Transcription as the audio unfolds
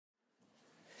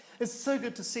It's so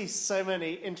good to see so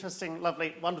many interesting,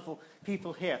 lovely, wonderful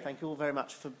people here. Thank you all very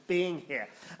much for being here.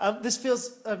 This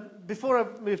feels, before I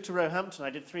moved to Roehampton, I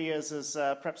did 3 years as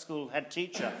prep school head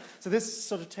teacher. So this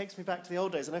sort of takes me back to the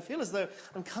old days, and I feel as though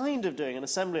I'm kind of doing an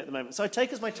assembly at the moment. So I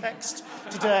take as my text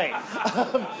today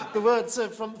the words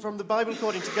from the Bible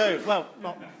according to Gove. Well,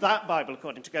 not that Bible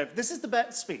according to Gove. This is the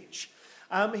Bet speech.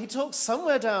 He talks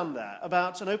somewhere down there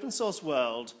about an open source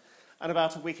world and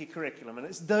about a wiki curriculum. And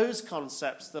it's those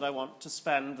concepts that I want to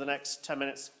spend the next 10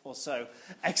 minutes or so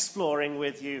exploring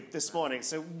with you this morning.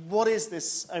 So what is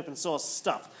this open source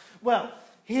stuff? Well,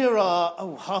 here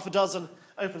are half a dozen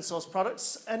open source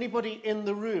products. Anybody in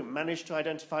the room managed to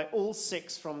identify all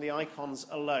 6 from the icons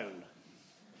alone?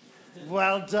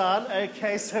 Well done.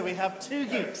 Okay, so we have two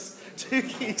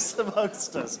geeks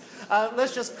amongst us.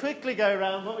 Let's just quickly go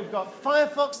around what we've got.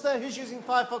 Firefox there. Who's using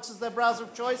Firefox as their browser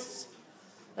of choice?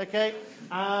 Okay,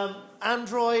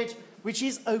 Android, which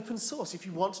is open source. If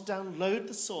you want to download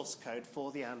the source code for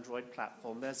the Android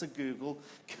platform, there's a Google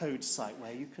code site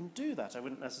where you can do that. I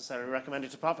wouldn't necessarily recommend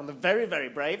it apart from the very, very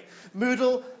brave.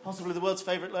 Moodle, possibly the world's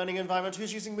favorite learning environment.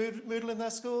 Who's using Moodle in their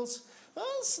schools? Well,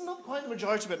 it's not quite the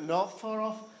majority, but not far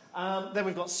off. Then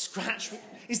we've got Scratch.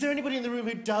 Is there anybody in the room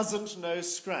who doesn't know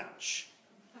Scratch?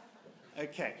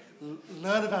 Okay,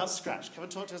 learn about Scratch. Come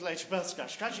and talk to us later about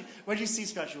Scratch. When you see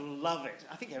Scratch, you'll love it.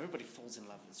 I think everybody falls in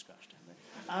love with Scratch, don't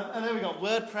they? And then we've got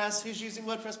WordPress. Who's using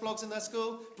WordPress blogs in their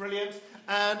school? Brilliant.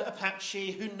 And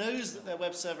Apache. Who knows that their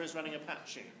web server is running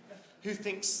Apache? Who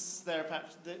thinks they're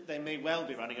Apache? They may well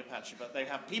be running Apache, but they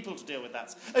have people to deal with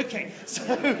that. Okay,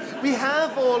 so we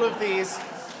have all of these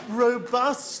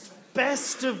robust,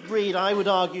 best of breed, I would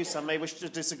argue, some may wish to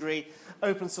disagree,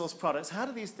 open source products. How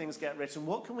do these things get written?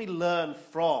 What can we learn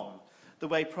from the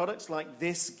way products like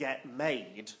this get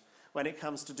made when it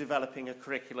comes to developing a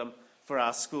curriculum for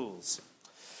our schools?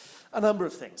 A number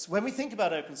of things. When we think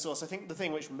about open source, I think the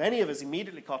thing which many of us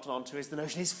immediately cotton onto is the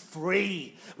notion it's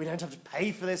free. We don't have to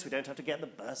pay for this. We don't have to get the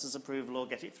bursar's approval or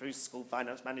get it through school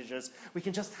finance managers. We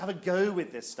can just have a go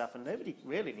with this stuff, and nobody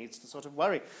really needs to sort of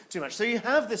worry too much. So you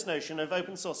have this notion of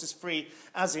open source is free,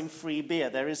 as in free beer.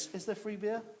 Is there free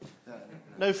beer?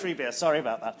 No free beer. Sorry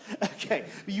about that. Okay.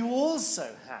 But you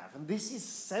also have, and this is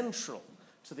central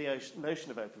to the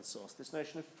notion of open source, this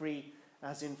notion of free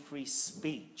as in free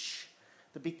speech.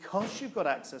 That because you've got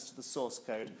access to the source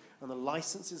code and the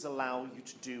licenses allow you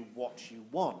to do what you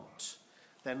want,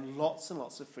 then lots and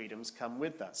lots of freedoms come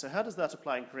with that. So how does that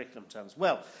apply in curriculum terms?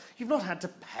 Well, you've not had to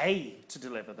pay to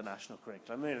deliver the national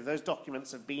curriculum. You know, those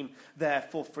documents have been there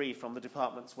for free from the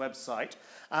department's website.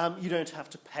 You don't have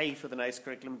to pay for the NACE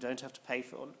curriculum, you don't have to pay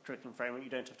for curriculum framework, you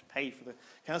don't have to pay for the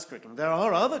CAS curriculum. There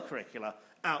are other curricula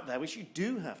out there which you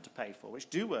do have to pay for, which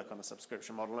do work on a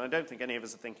subscription model, and I don't think any of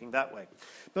us are thinking that way.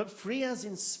 But free as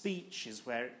in speech is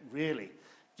where it really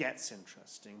gets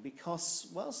interesting, because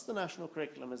whilst the national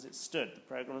curriculum as it stood, the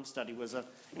programme of study was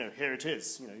here it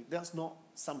is, that's not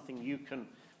something you can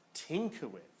tinker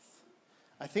with.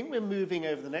 I think we're moving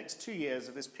over the next 2 years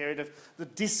of this period of the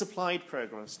disapplied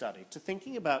programme of study to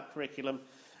thinking about curriculum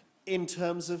in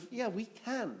terms of, we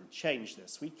can change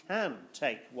this. We can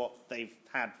take what they've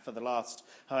had for the last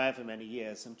however many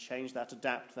years and change that,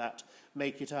 adapt that,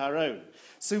 make it our own.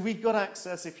 So we've got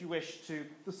access, if you wish, to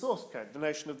the source code, the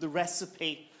notion of the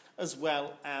recipe as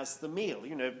well as the meal.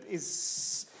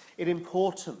 Is it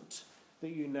important that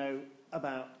you know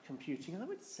about computing? I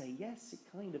would say yes, it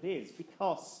kind of is,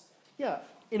 because,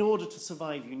 in order to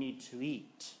survive, you need to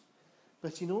eat.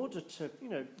 But in order to,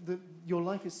 your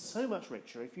life is so much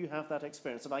richer if you have that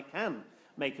experience that I can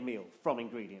make a meal from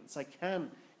ingredients. I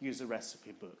can use a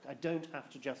recipe book. I don't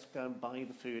have to just go and buy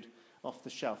the food off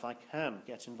the shelf. I can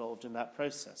get involved in that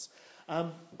process.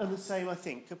 And the same, I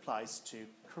think, applies to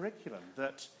curriculum,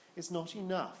 that it's not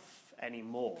enough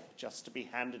anymore just to be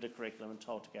handed a curriculum and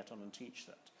told to get on and teach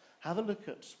that. Have a look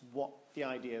at what the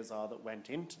ideas are that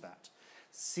went into that.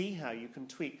 See how you can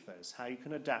tweak those, how you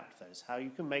can adapt those, how you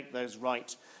can make those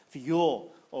right for your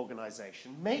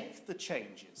organisation. Make the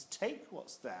changes, take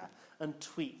what's there and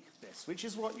tweak this, which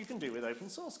is what you can do with open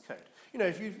source code.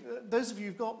 Those of you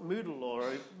who've got Moodle or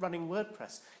are running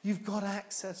WordPress, you've got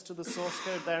access to the source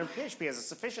code there, and PHP is a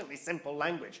sufficiently simple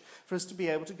language for us to be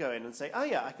able to go in and say,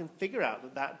 I can figure out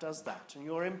that that does that, and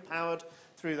you're empowered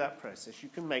through that process. You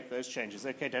can make those changes.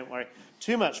 Okay, don't worry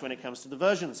too much when it comes to the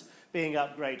versions being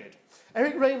upgraded.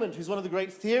 Eric Raymond, who's one of the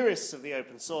great theorists of the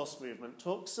open source movement,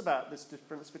 talks about this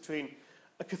difference between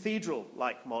a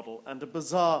cathedral-like model and a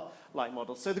bazaar-like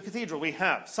model. So the cathedral, we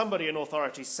have somebody in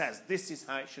authority says, this is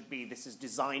how it should be, this is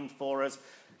designed for us,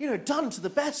 done to the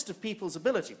best of people's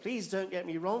ability. Please don't get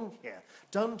me wrong here.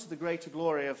 Done to the greater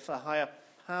glory of higher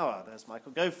power. There's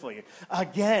Michael Gove for you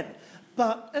again.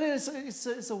 But and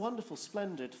it's a wonderful,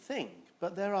 splendid thing.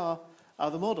 But there are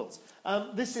other models.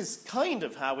 This is kind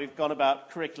of how we've gone about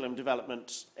curriculum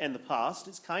development in the past.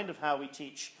 It's kind of how we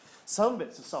teach some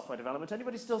bits of software development.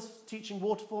 Anybody still teaching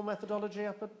waterfall methodology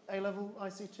up at A-level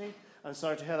ICT? I'm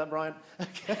sorry to hear that, Brian.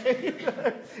 Okay.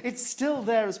 It's still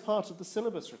there as part of the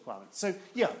syllabus requirement. So,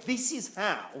 yeah, this is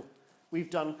how we've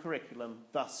done curriculum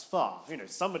thus far. You know,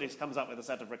 somebody comes up with a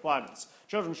set of requirements.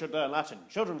 Children should learn Latin.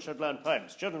 Children should learn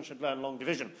poems. Children should learn long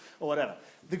division, or whatever.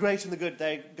 The great and the good,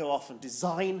 they go off and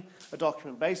design a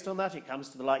document based on that. It comes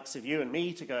to the likes of you and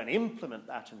me to go and implement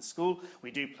that in school.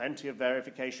 We do plenty of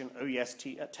verification. Oh, yes,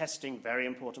 testing, very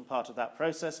important part of that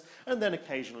process. And then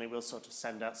occasionally we'll sort of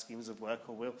send out schemes of work,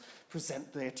 or we'll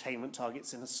present the attainment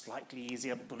targets in a slightly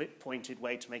easier, bullet-pointed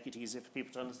way to make it easier for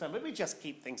people to understand. But we just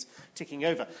keep things ticking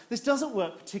over. This doesn't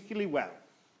work particularly well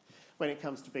when it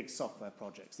comes to big software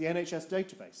projects. The NHS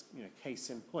database, you know, case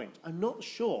in point. I'm not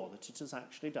sure that it has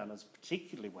actually done as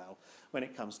particularly well when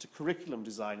it comes to curriculum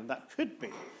design, and that could be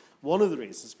one of the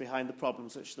reasons behind the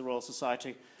problems which the Royal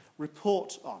Society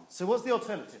report on. So what's the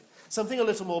alternative? Something a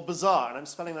little more bizarre, and I'm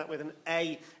spelling that with an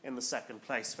A in the second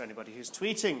place for anybody who's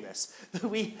tweeting this, that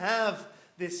we have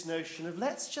this notion of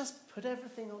let's just put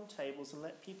everything on tables and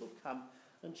let people come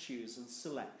and choose and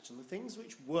select. And the things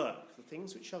which work, the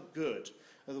things which are good,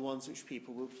 are the ones which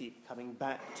people will keep coming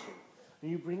back to. And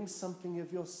you bring something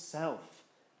of yourself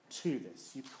to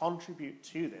this. You contribute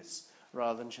to this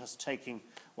rather than just taking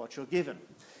what you're given.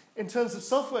 In terms of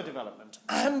software development,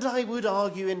 and I would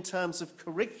argue in terms of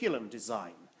curriculum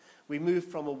design, we move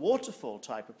from a waterfall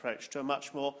type approach to a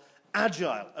much more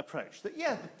agile approach. That,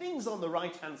 yeah, the things on the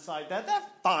right-hand side there, they're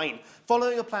fine.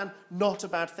 Following a plan, not a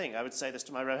bad thing. I would say this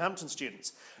to my Roehampton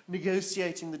students.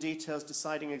 Negotiating the details,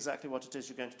 deciding exactly what it is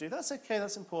you're going to do, that's okay,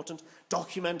 that's important.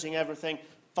 Documenting everything,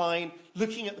 fine.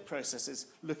 Looking at the processes,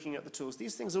 looking at the tools.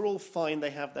 These things are all fine,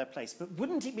 they have their place. But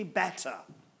wouldn't it be better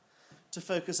to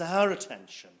focus our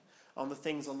attention on the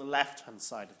things on the left-hand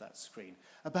side of that screen,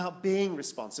 about being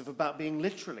responsive, about being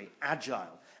literally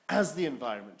agile, as the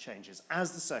environment changes,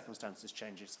 as the circumstances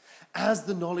changes, as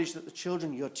the knowledge that the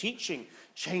children you're teaching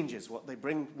changes, what they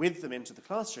bring with them into the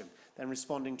classroom, then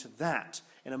responding to that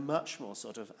in a much more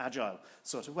sort of agile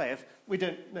sort of way. If we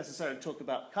don't necessarily talk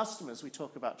about customers, we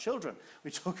talk about children,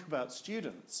 we talk about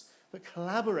students, but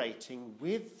collaborating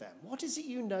with them. What is it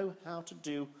you know how to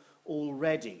do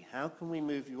already? How can we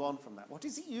move you on from that? What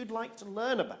is it you'd like to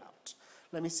learn about?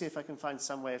 Let me see if I can find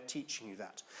some way of teaching you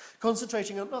that.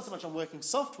 Concentrating on, not so much on working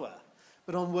software,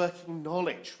 but on working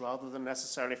knowledge, rather than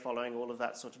necessarily following all of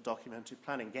that sort of documented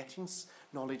planning. Getting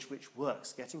knowledge which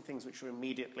works, getting things which are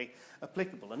immediately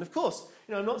applicable. And of course,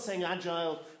 you know, I'm not saying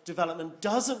agile development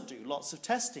doesn't do lots of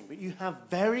testing, but you have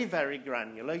very, very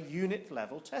granular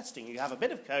unit-level testing. You have a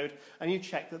bit of code, and you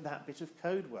check that that bit of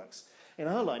code works. In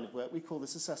our line of work, we call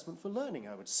this assessment for learning,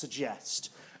 I would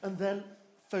suggest. And then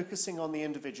focusing on the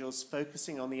individuals,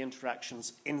 focusing on the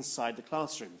interactions inside the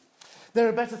classroom. There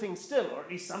are better things still, or at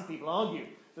least some people argue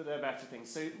that there are better things.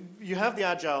 So you have the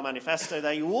Agile Manifesto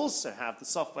there. You also have the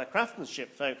software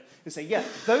craftsmanship folk who say, yeah,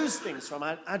 those things from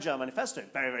Agile Manifesto,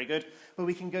 very, very good, but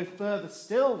we can go further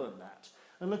still than that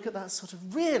and look at that sort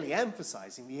of really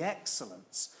emphasizing the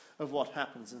excellence of what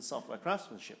happens in software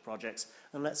craftsmanship projects,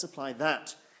 and let's apply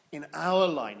that in our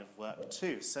line of work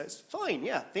too. So it's fine,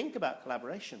 yeah, think about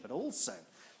collaboration, but also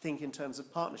think in terms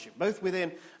of partnership, both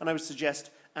within, and I would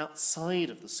suggest, outside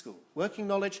of the school. Working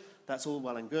knowledge, that's all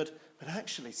well and good, but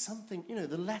actually something, you know,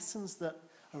 the lessons that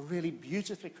are really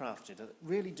beautifully crafted, that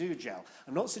really do gel.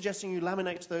 I'm not suggesting you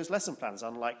laminate those lesson plans,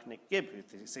 unlike Nick Gibb,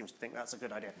 who seems to think that's a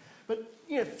good idea. But,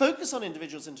 you know, focus on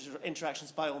individuals'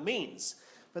 interactions by all means,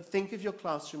 but think of your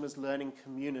classroom as learning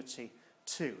community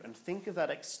too, and think of that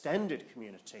extended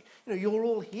community. You know, you're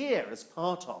all here as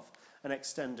part of an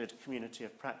extended community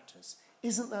of practice.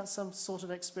 Isn't that some sort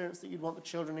of experience that you'd want the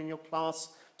children in your class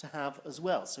to have as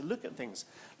well? So look at things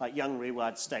like Young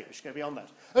Rewired State, which go beyond that.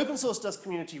 Open source does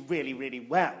community really, really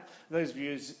well. Those of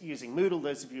you using Moodle,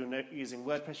 those of you using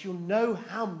WordPress, you'll know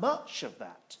how much of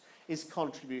that is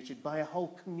contributed by a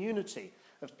whole community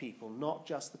of people, not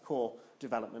just the core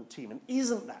development team. And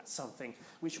isn't that something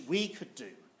which we could do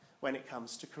when it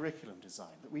comes to curriculum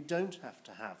design, that we don't have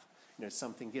to have, you know,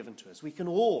 something given to us? We can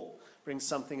all bring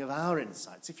something of our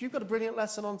insights. If you've got a brilliant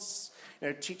lesson on, you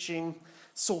know, teaching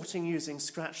sorting using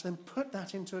Scratch, then put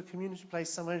that into a community place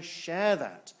somewhere and share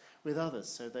that with others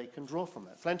so they can draw from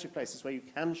that. Plenty of places where you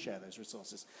can share those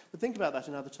resources. But think about that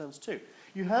in other terms too.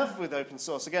 You have with open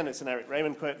source, again, it's an Eric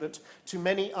Raymond quote, that to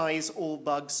many eyes all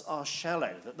bugs are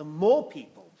shallow, that the more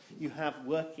people you have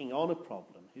working on a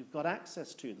problem, who've got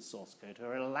access to the source code, who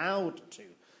are allowed to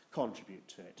contribute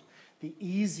to it, the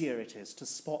easier it is to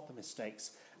spot the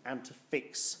mistakes and to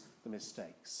fix the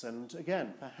mistakes. And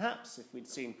again, perhaps if we'd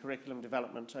seen curriculum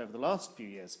development over the last few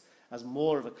years as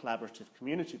more of a collaborative,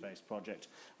 community-based project,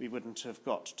 we wouldn't have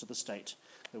got to the state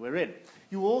that we're in.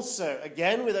 You also,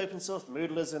 again with open source, the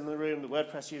Moodlers in the room, the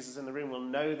WordPress users in the room will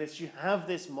know this, you have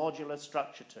this modular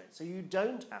structure to it. So you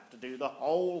don't have to do the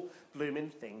whole blooming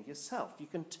thing yourself. You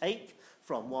can take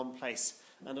from one place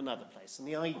and another place. And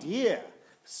the idea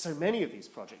for so many of these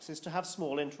projects is to have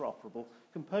small interoperable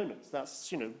components.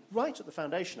 That's, right at the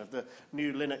foundation of the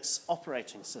new Linux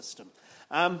operating system.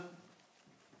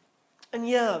 And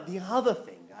yeah, the other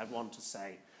thing I want to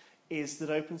say is that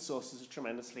open source is a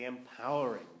tremendously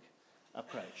empowering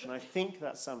approach. And I think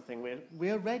that's something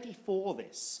we're ready for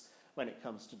this when it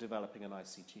comes to developing an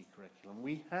ICT curriculum.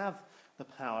 We have the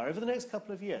power over the next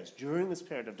couple of years, during this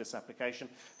period of disapplication,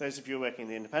 those of you working in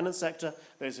the independent sector,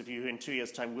 those of you who in 2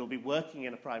 years' time will be working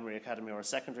in a primary academy or a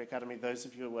secondary academy, those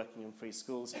of you who are working in free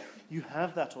schools, you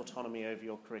have that autonomy over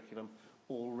your curriculum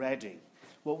already.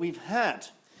 What we've had,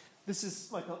 this is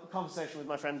my conversation with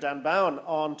my friend Dan Bowen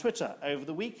on Twitter over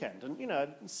the weekend. And,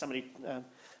 somebody,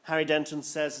 Harry Denton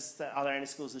says, are there any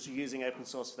schools that are using open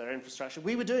source for their infrastructure?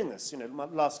 We were doing this, my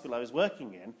last school I was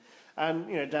working in.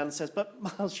 And, Dan says, but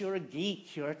Miles, you're a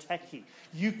geek, you're a techie.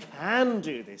 You can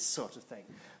do this sort of thing.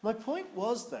 My point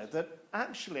was, though, that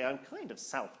actually I'm kind of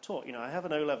self-taught. I have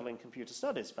an O-level in computer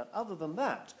studies, but other than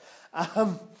that.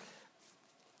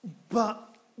 But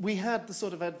we had the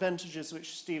sort of advantages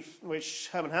which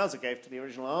Herman Hauser gave to the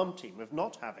original ARM team of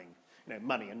not having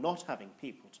money and not having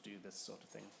people to do this sort of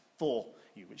thing for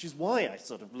you, which is why I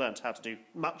sort of learned how to do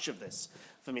much of this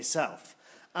for myself.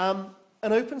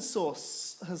 And open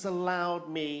source has allowed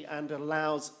me and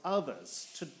allows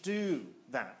others to do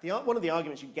that. One of the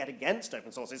arguments you get against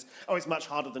open source is, it's much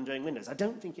harder than doing Windows. I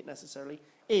don't think it necessarily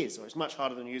is, or it's much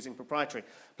harder than using proprietary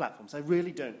platforms. I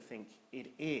really don't think it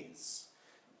is.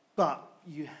 But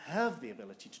you have the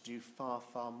ability to do far,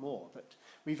 far more. But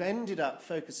we've ended up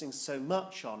focusing so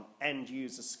much on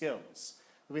end-user skills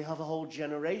that we have a whole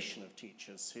generation of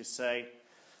teachers who say,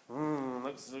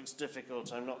 looks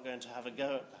difficult, I'm not going to have a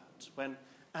go at that. When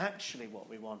actually what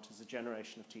we want is a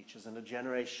generation of teachers and a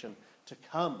generation to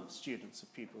come of students,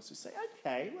 of pupils who say,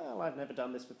 okay, well, I've never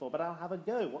done this before, but I'll have a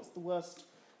go. What's the worst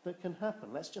that can happen?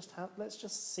 Let's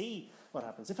just see what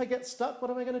happens. If I get stuck,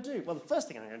 what am I going to do? Well, the first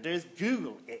thing I'm going to do is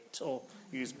Google it or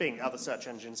use Bing. Other search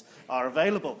engines are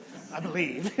available, I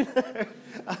believe.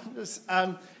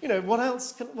 What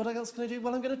else can I do?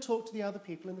 Well, I'm going to talk to the other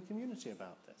people in the community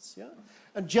about this. Yeah.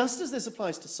 And just as this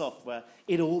applies to software,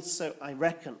 it also, I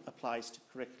reckon, applies to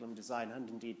curriculum design and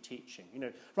indeed teaching.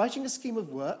 Writing a scheme of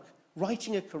work,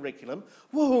 writing a curriculum.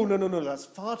 Whoa, no, that's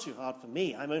far too hard for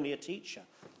me. I'm only a teacher.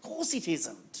 Of course it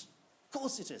isn't. Of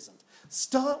course it isn't.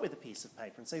 Start with a piece of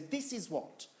paper and say, this is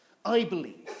what I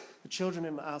believe the children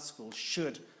in our school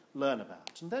should learn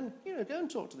about. And then, go and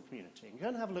talk to the community and go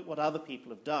and have a look what other people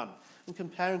have done and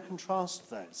compare and contrast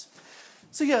those.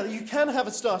 So yeah, you can have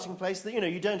a starting place that,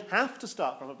 you don't have to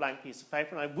start from a blank piece of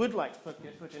paper. And I would like to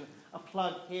put in a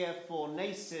plug here for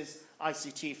NACE's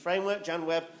ICT framework. Jan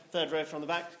Webb, third row from the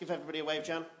back. Give everybody a wave,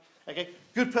 Jan. Okay,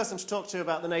 good person to talk to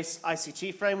about the NACE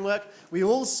ICT framework. We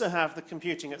also have the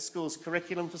Computing at Schools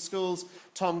curriculum for schools.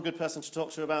 Tom, good person to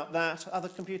talk to about that. Other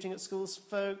Computing at Schools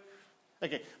folk?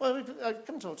 Okay, well,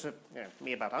 come talk to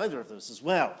me about either of those as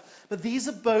well. But these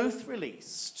are both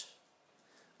released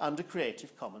under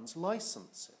Creative Commons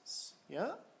licenses,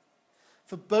 yeah?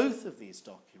 For both of these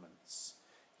documents,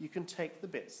 you can take the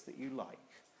bits that you like,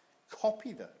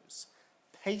 copy those,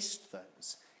 paste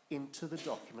those into the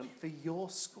document for your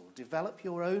school, develop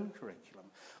your own curriculum.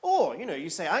 Or, you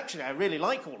say, actually, I really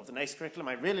like all of the NACE curriculum,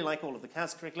 I really like all of the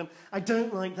CAS curriculum, I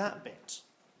don't like that bit.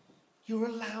 You're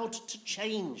allowed to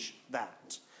change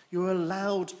that. You're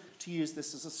allowed to use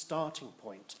this as a starting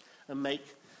point and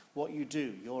make what you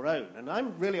do your own. And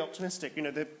I'm really optimistic,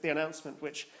 the announcement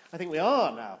which I think we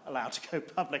are now allowed to go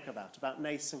public about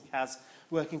NACE and CAS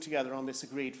working together on this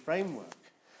agreed framework,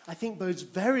 I think bodes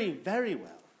very, very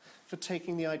well for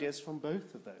taking the ideas from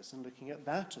both of those and looking at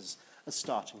that as a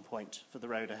starting point for the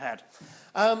road ahead.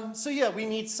 So yeah, we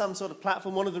need some sort of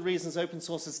platform. One of the reasons open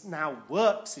source now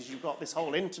works is you've got this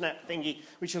whole internet thingy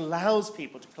which allows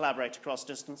people to collaborate across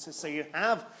distances. So you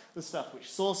have the stuff which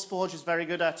SourceForge is very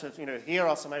good at, of, here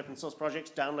are some open source projects,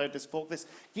 download this, fork this.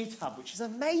 GitHub, which is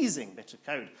an amazing bit of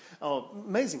code, or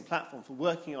amazing platform for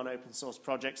working on open source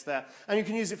projects there. And you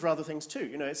can use it for other things too.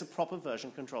 It's a proper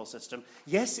version control system.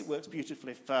 Yes, it works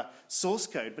beautifully for source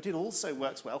code, but it also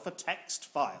works well for text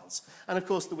files. And of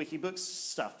course, the Wikibooks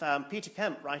stuff. Peter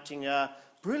Kemp writing a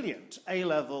brilliant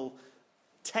A-level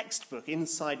textbook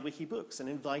inside Wikibooks and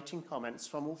inviting comments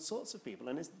from all sorts of people.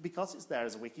 And because it's there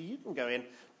as a wiki, you can go in,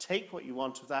 take what you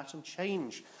want of that and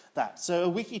change that. So a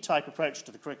wiki-type approach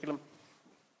to the curriculum.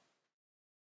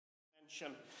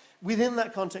 Within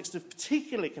that context of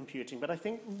particularly computing, but I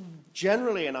think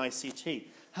generally in ICT,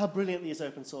 how brilliant these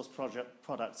open source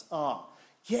products are.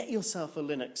 Get yourself a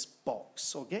Linux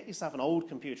box, or get yourself an old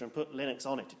computer and put Linux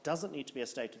on it. It doesn't need to be a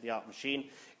state-of-the-art machine.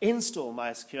 Install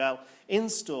MySQL,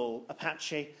 install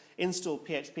Apache, install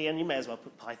PHP, and you may as well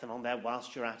put Python on there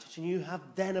whilst you're at it. And you have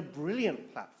then a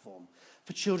brilliant platform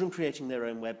for children creating their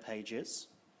own web pages,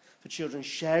 for children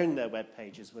sharing their web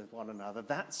pages with one another.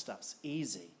 That stuff's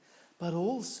easy. But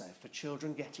also for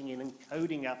children getting in and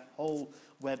coding up whole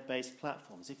web-based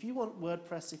platforms. If you want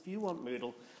WordPress, if you want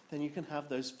Moodle, then you can have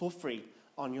those for free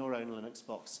on your own Linux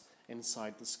box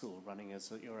inside the school, running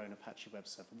as your own Apache web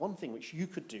server. One thing which you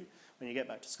could do when you get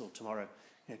back to school tomorrow,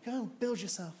 go and build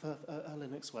yourself a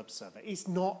Linux web server. It's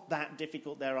not that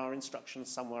difficult. There are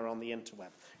instructions somewhere on the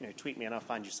interweb. Tweet me and I'll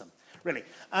find you some. Really.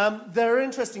 There are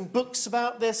interesting books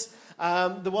about this.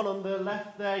 The one on the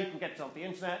left there, you can get it off the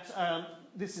internet.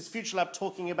 This is FutureLab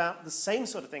talking about the same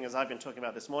sort of thing as I've been talking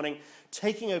about this morning,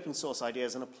 taking open source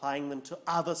ideas and applying them to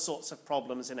other sorts of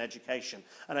problems in education,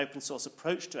 an open source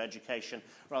approach to education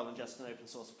rather than just an open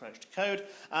source approach to code.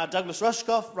 Douglas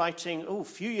Rushkoff writing, a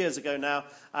few years ago now,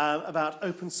 about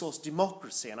open source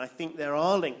democracy, and I think there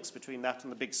are links between that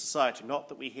and the big society, not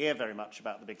that we hear very much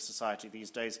about the big society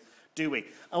these days, do we?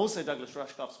 Also, Douglas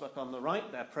Rushkoff's book on the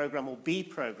right there, Program or Be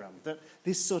Programmed, that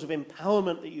this sort of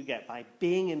empowerment that you get by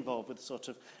being involved with the sort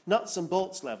of nuts and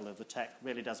bolts level of the tech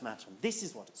really does matter. And this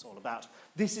is what it's all about.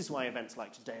 This is why events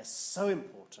like today are so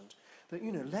important, that,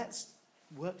 let's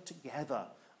work together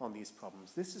on these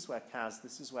problems. This is where CAS,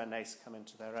 this is where NACE come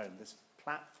into their own, this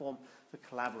platform for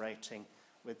collaborating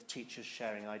with teachers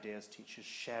sharing ideas, teachers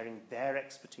sharing their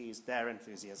expertise, their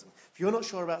enthusiasm. If you're not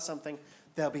sure about something,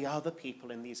 there'll be other people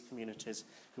in these communities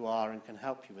who are and can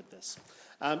help you with this.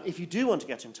 If you do want to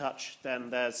get in touch,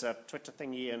 then there's a Twitter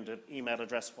thingy and an email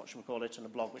address, what should we call it, and a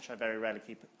blog, which I very rarely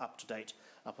keep up to date,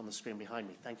 up on the screen behind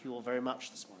me. Thank you all very much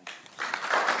this morning.